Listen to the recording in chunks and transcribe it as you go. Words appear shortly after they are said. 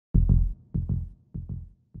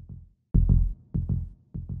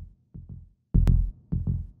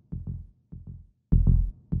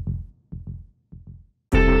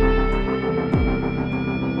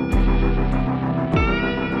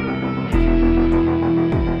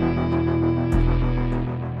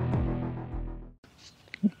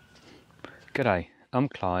G'day, I'm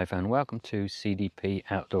Clive and welcome to CDP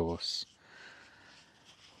Outdoors.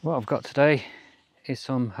 What I've got today is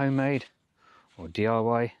some homemade or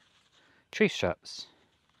DIY tree straps.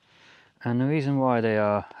 And the reason why they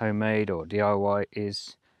are homemade or DIY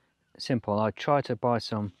is simple. I tried to buy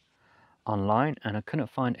some online and I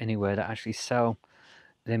couldn't find anywhere that actually sell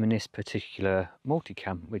them in this particular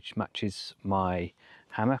multicam, which matches my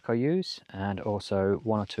hammock I use and also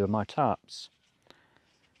one or two of my tarps.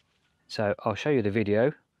 So I'll show you the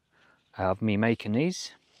video of me making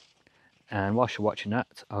these, and whilst you're watching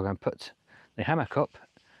that I'm going to put the hammock up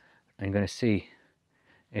and I'm going to see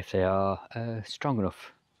if they are strong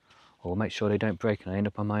enough, or make sure they don't break and I end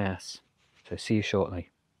up on my ass. So see you shortly.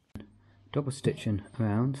 Double stitching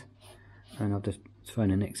around, and I've just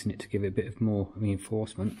thrown an X in it to give it a bit of more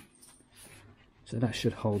reinforcement, so that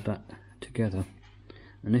should hold that together.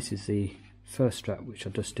 And this is the first strap which I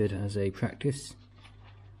just did as a practice.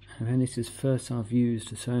 And this is the first time I've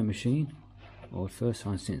used a sewing machine, or the first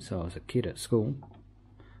time since I was a kid at school.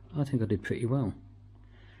 I think I did pretty well.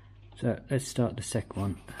 So let's start the second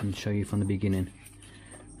one and show you from the beginning.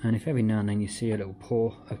 And if every now and then you see a little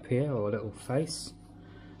paw appear or a little face,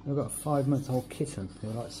 I've got a 5-month-old kitten who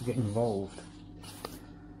likes to get involved.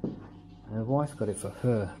 And the wife got it for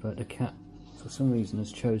her, but the cat for some reason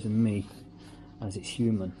has chosen me as its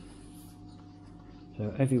human.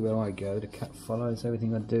 So everywhere I go, the cat follows.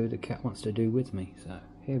 Everything I do, the cat wants to do with me. So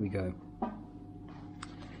here we go.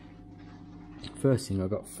 First thing, I've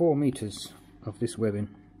got 4 meters of this webbing,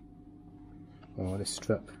 or this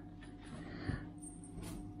strap.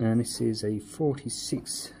 And this is a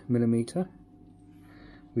 46mm,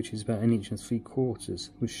 which is about 1 3/4 inches,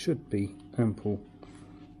 which should be ample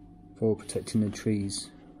for protecting the trees.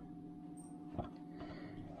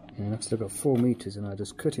 And I've still got 4 meters, and I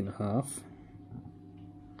just cut in half.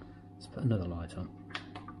 Let's put another light on.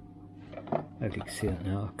 Hope you can see that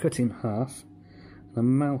now. I cut in half and I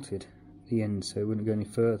mounted the end so it wouldn't go any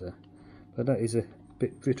further, but that is a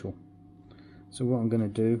bit brittle. So what I'm going to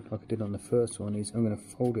do, like I did on the first one, is I'm going to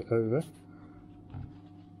fold it over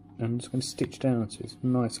and I'm just going to stitch down so it's a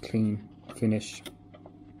nice clean finish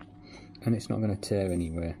and it's not going to tear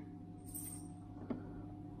anywhere.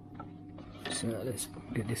 So let's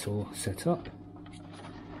get this all set up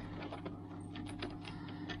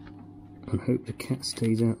and hope the cat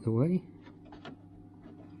stays out the way.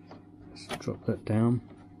 Let's drop that down.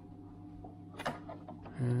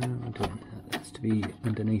 That has to be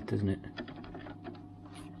underneath, doesn't it?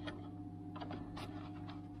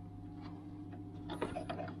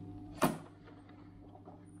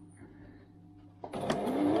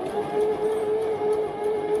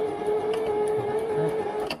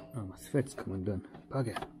 Oh, my thread's come undone.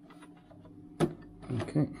 Bugger.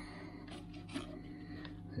 Okay.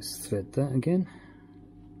 Let's thread that again.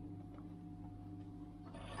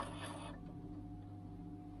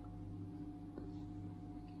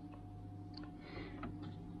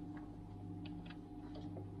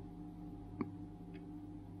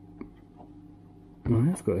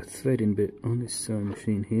 I've got a threading bit on this sewing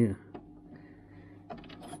machine here.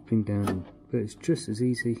 Bring down, but it's just as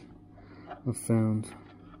easy, I've found,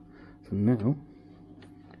 for now,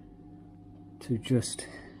 to just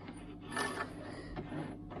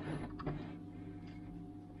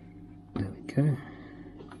okay.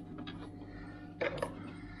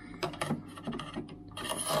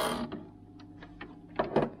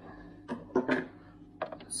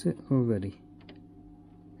 That's it already.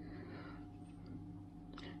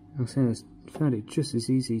 I found it just as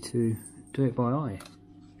easy to do it by eye.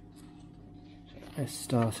 Let's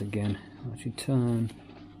start again. I'll actually turn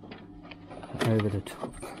over the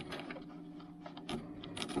top.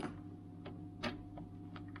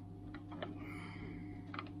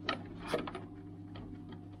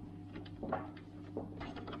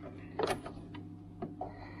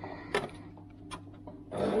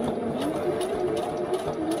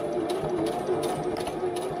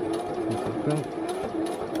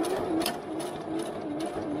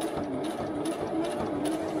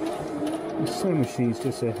 The sewing machine is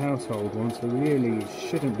just a household one, so really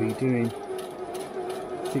shouldn't be doing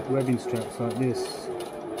thick webbing straps like this.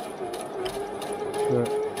 But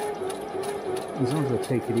as long as I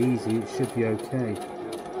take it easy, it should be okay.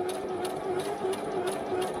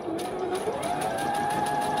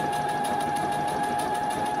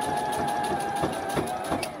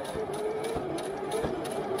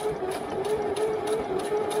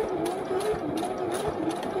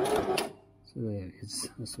 So there it is,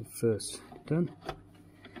 that's the first done.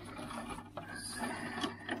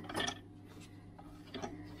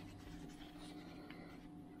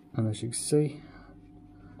 And as you can see,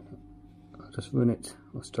 I just run it.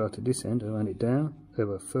 I started this end, I ran it down.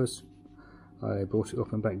 First I brought it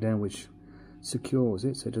up and back down, which secures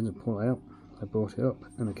it so it doesn't pull out. I brought it up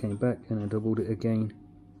and I came back and I doubled it again.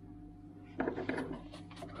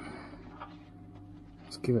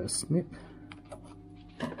 Let's give it a snip.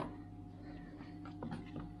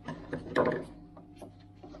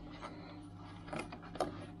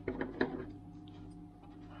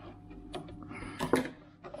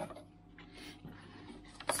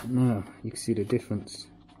 So now you can see the difference.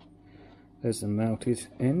 There's the mounted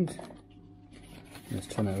end. Let's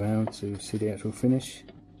turn it around to see the actual finish.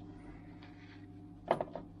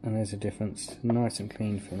 And there's a difference, nice and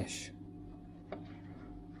clean finish.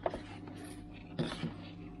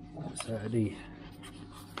 So the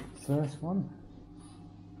first one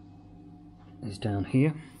is down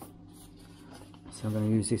here. So I'm going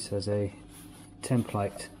to use this as a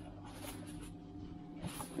template.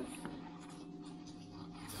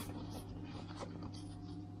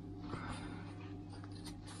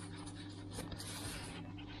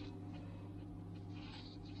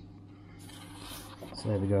 So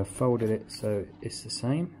there we go, folded it so it's the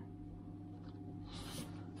same.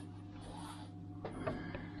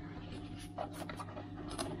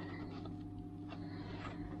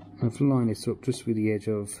 I've lined this up just with the edge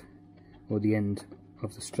of, or the end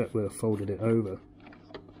of the strap where I folded it over.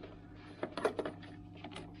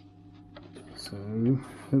 So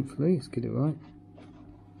hopefully, let's get it right.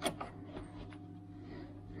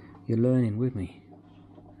 You're learning with me.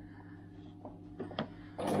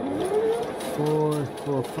 4,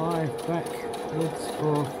 4, 5, backwards,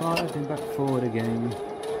 4, 5, and back forward again.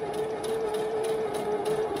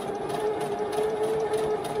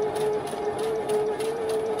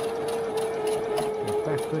 And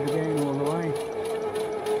backward again all the way.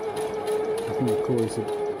 I think of course it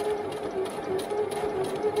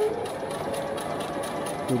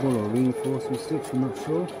double or reinforcement stitch, I'm not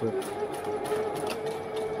sure, but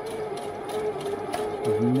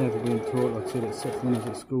I've never been taught, like I said, except when I was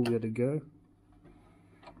at school we had to go.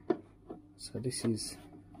 So this is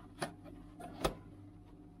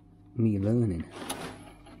me learning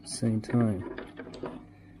at the same time.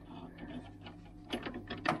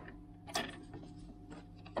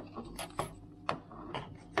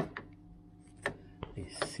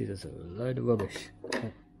 These scissors are a load of rubbish.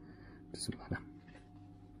 Doesn't matter.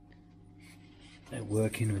 They're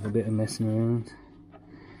working with a bit of messing around.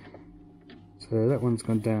 So that one's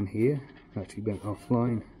gone down here, actually went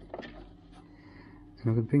offline. And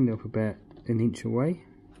I'm going to bring it up about an inch away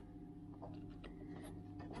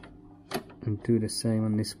and do the same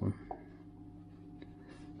on this one.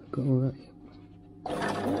 I've got all that yet.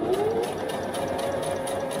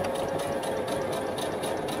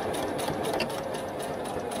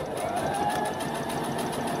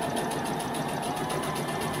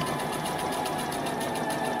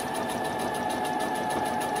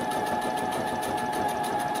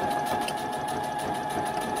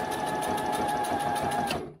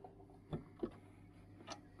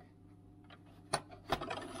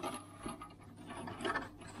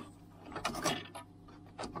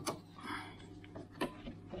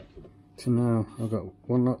 So now I've got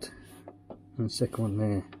one lot and the second one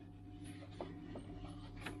there.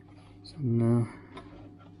 So now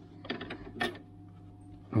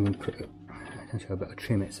I'm going to put it, actually I better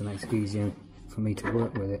trim it so it makes it easier for me to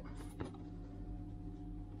work with it.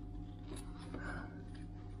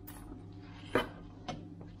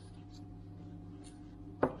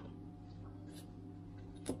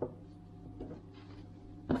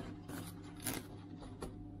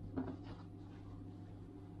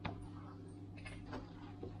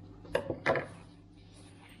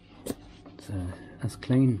 So that's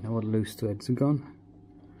clean, all the loose threads are gone.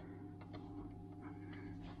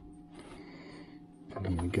 And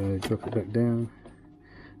here we go, drop it back down.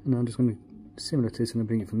 And I'm just going to, similar to this, I'm going to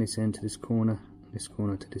bring it from this end to this corner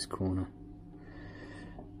to this corner.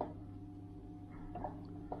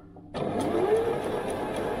 I've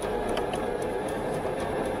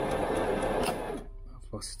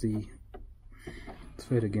lost the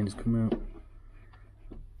thread again, it's come out.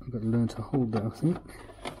 I've got to learn to hold that, I think.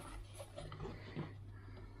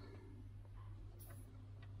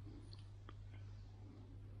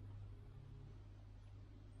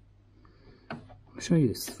 I'll show you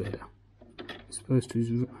this thread. It's supposed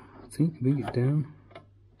to, I think, bring it down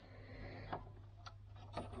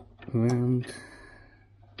around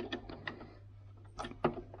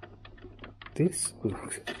this.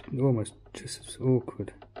 Almost just as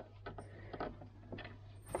awkward.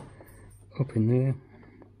 Up in there.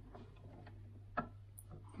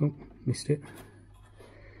 Oh, missed it.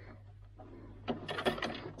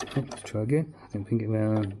 Let's try again. I think we can get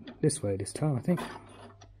around this way this time, I think.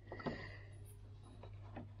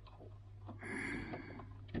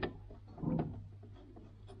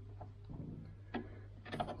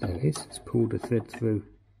 There it is. It's pulled the thread through.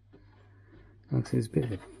 Like I said, it's a bit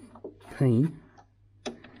of a pain,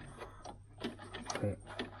 but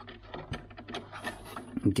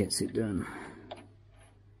it gets it done.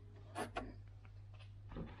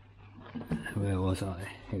 Where was I?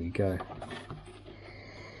 Here we go.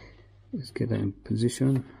 Let's get that in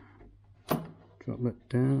position. Drop that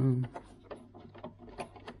down.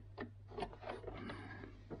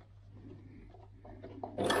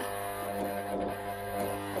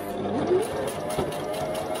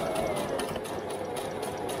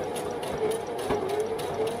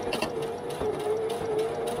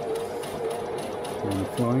 And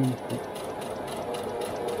flying.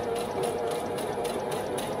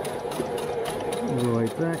 All the way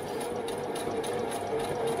back.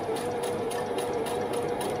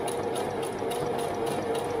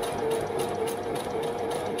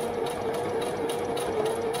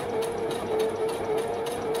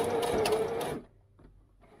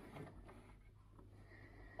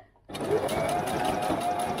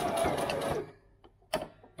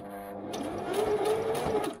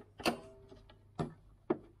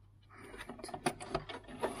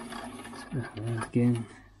 Again,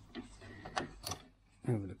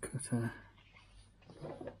 over the cutter,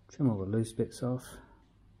 trim all the loose bits off.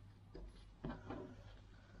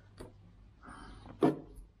 And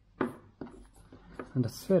the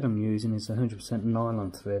thread I'm using is 100%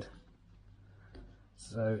 nylon thread,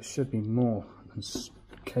 so it should be more than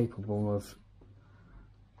capable of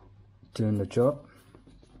doing the job.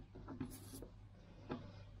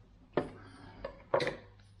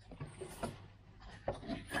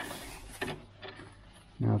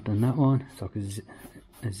 Now I've done that one, it's like a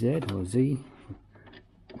Z or Z,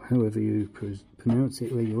 however you pronounce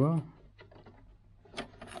it where you are.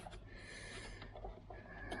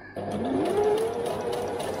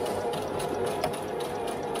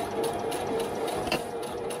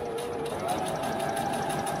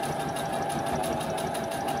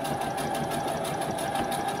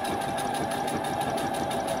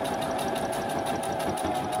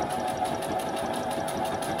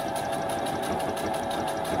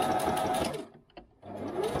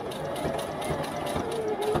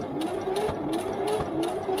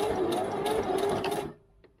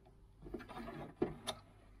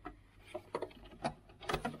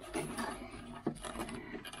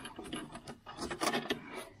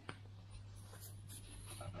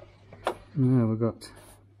 Now we've got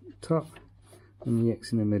top and the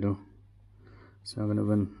X in the middle, so I'm going to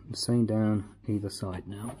run the same down either side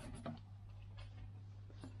now.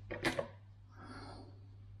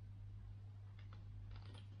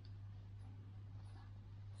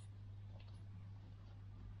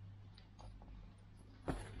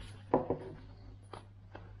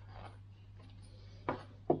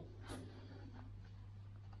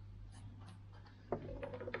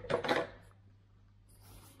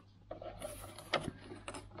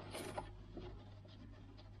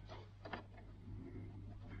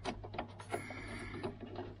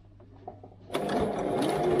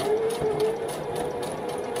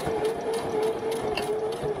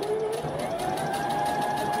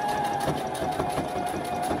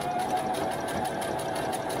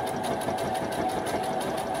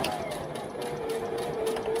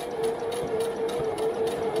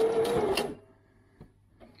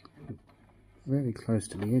 Very close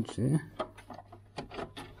to the edge there.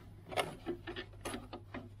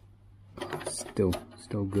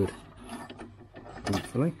 Still good,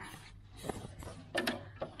 thankfully.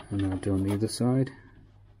 And now do on the other side.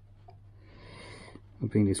 I'll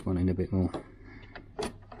bring this one in a bit more.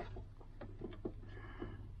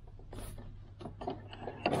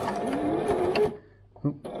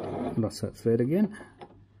 Oh, lost that thread again.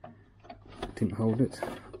 Didn't hold it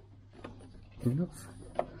enough.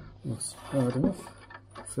 Not hard enough,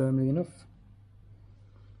 firmly enough.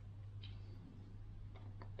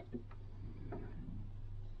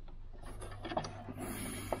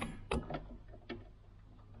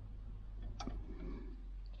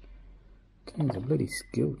 It's a bloody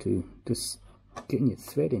skill to just getting your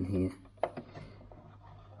thread in here.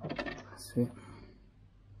 That's it.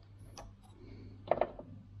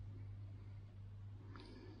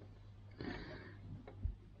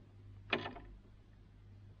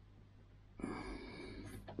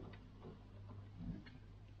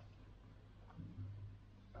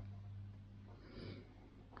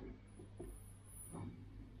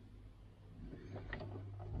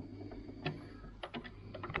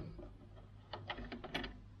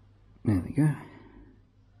 There we go.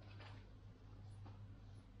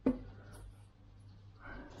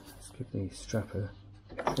 give the strapper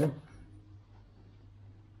a trim.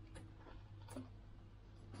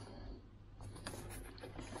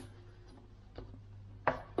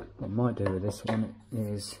 What I might do with this one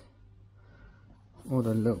is all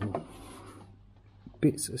the little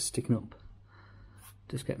bits that are sticking up,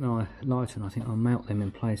 just get my lighter and I think I'll mount them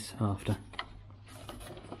in place after.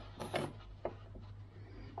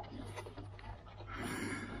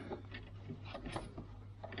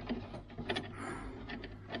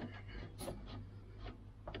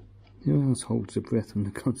 Who else holds their breath when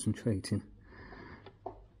they're concentrating?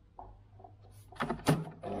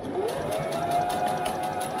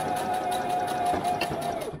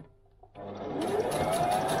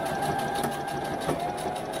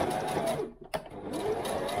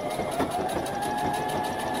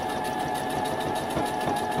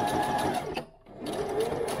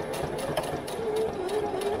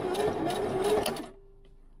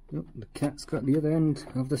 Oh, the cat's got the other end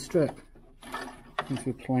of the strap. Since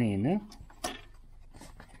we're playing now.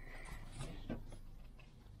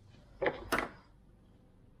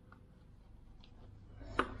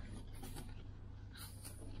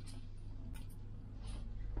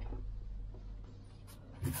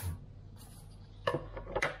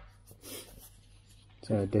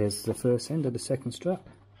 So there's the first end of the second strap.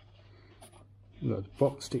 We've got the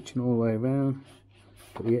box stitching all the way around,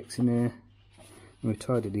 put the X in there, and we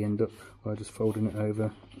tidied the end up by just folding it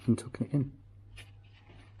over and tucking it in.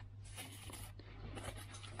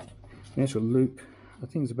 The actual loop, I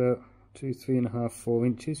think it's about 3.5, 4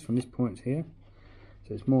 inches from this point here,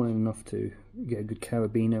 so it's more than enough to get a good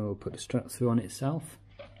carabiner or put the strap through on itself.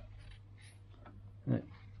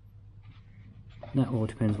 That all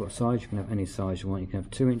depends what size. You can have any size you want. You can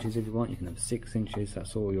have 2 inches if you want, you can have 6 inches,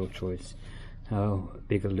 that's all your choice, how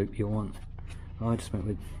big a loop you want. I just went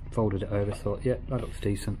with, folded it over, thought, yeah, that looks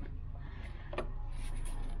decent.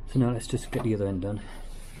 So now let's just get the other end done.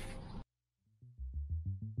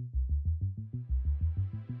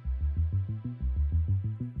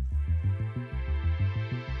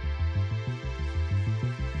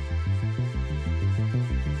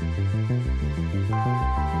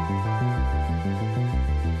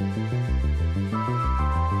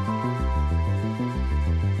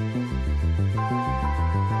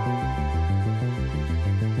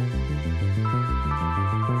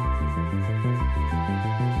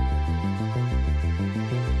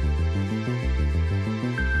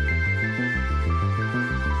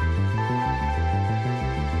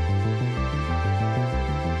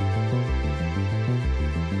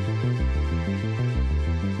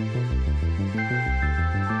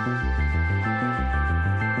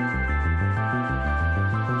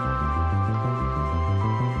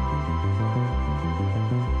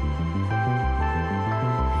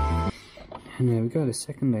 And there we go, the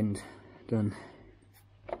second end done.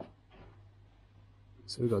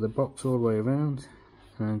 So we've got the box all the way around,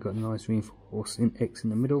 and got a nice reinforcing X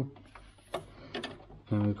in the middle,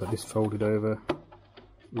 and we've got this folded over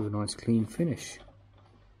with a nice clean finish.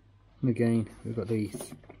 And again, we've got the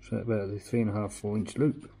about the 3.5, 4 inch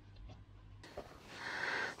loop.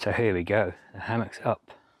 So here we go, the hammock's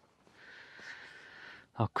up.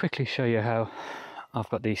 I'll quickly show you how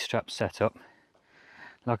I've got these straps set up.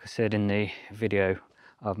 Like I said in the video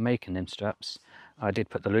of making them straps, I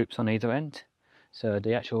did put the loops on either end, so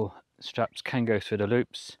the actual straps can go through the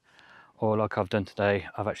loops, or like I've done today,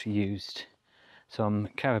 I've actually used some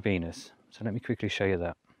carabiners. So let me quickly show you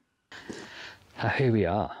that. Here we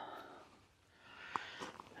are.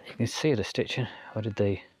 You can see the stitching. I did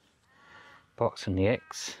the box and the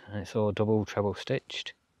X, and it's all double treble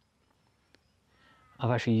stitched.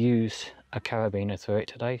 I've actually used a carabiner through it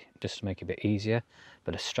today just to make it a bit easier,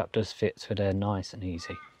 but the strap does fit through there nice and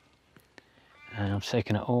easy. And I'm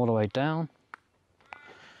taking it all the way down.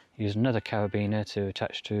 Use another carabiner to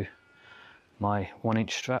attach to my 1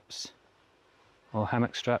 inch straps or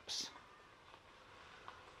hammock straps.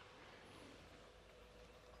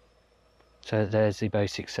 So there's the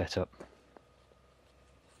basic setup.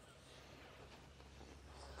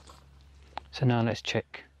 So now let's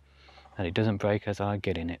check that it doesn't break as I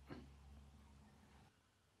get in it.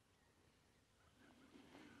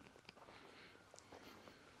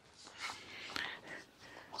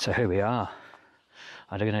 So here we are.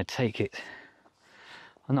 I'm going to take it.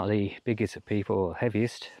 I'm not the biggest of people or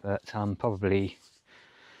heaviest, but I'm probably,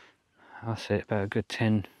 I'll say about a good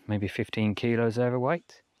 10, maybe 15 kilos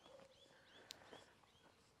overweight.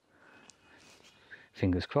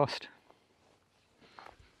 Fingers crossed.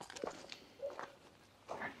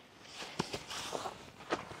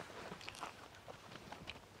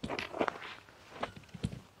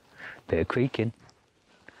 Bit of creaking.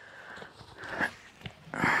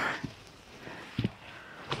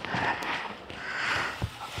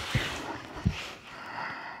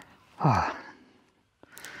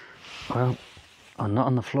 and not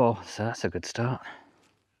on the floor, so that's a good start.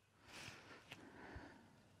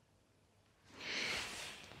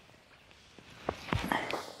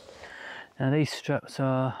 Now these straps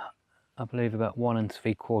are, I believe, about 1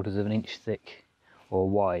 3/4 of an inch thick or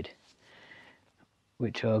wide,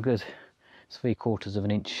 which are good. It's 3/4 of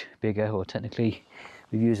an inch bigger, or technically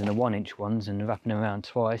we're using the 1-inch ones and wrapping them around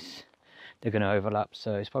twice, they're going to overlap,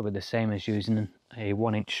 so it's probably the same as using a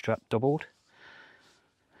 1-inch strap doubled.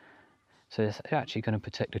 So it's actually going to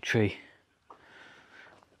protect the tree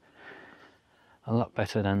a lot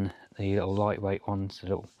better than the little lightweight ones, the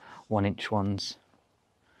little 1-inch ones,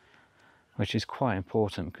 which is quite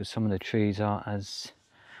important because some of the trees aren't as,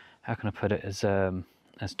 how can I put it,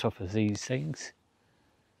 as tough as these things.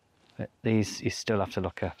 But these you still have to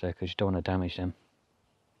look after because you don't want to damage them.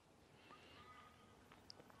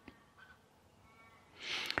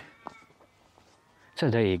 So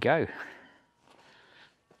there you go.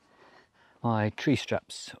 My tree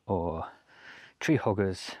straps, or tree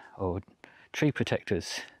hoggers, or tree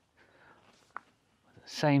protectors.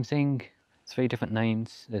 Same thing, 3 different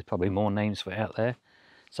names. There's probably more names for it out there.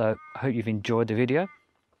 So I hope you've enjoyed the video.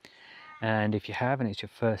 And if you have, and it's your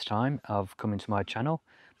first time of coming to my channel,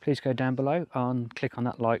 please go down below and click on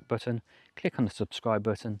that like button, click on the subscribe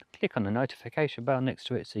button, click on the notification bell next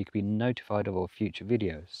to it so you can be notified of all future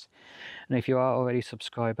videos. And if you are already a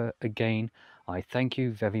subscriber, again, I thank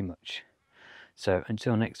you very much. So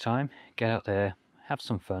until next time, get out there, have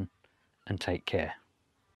some fun, and take care.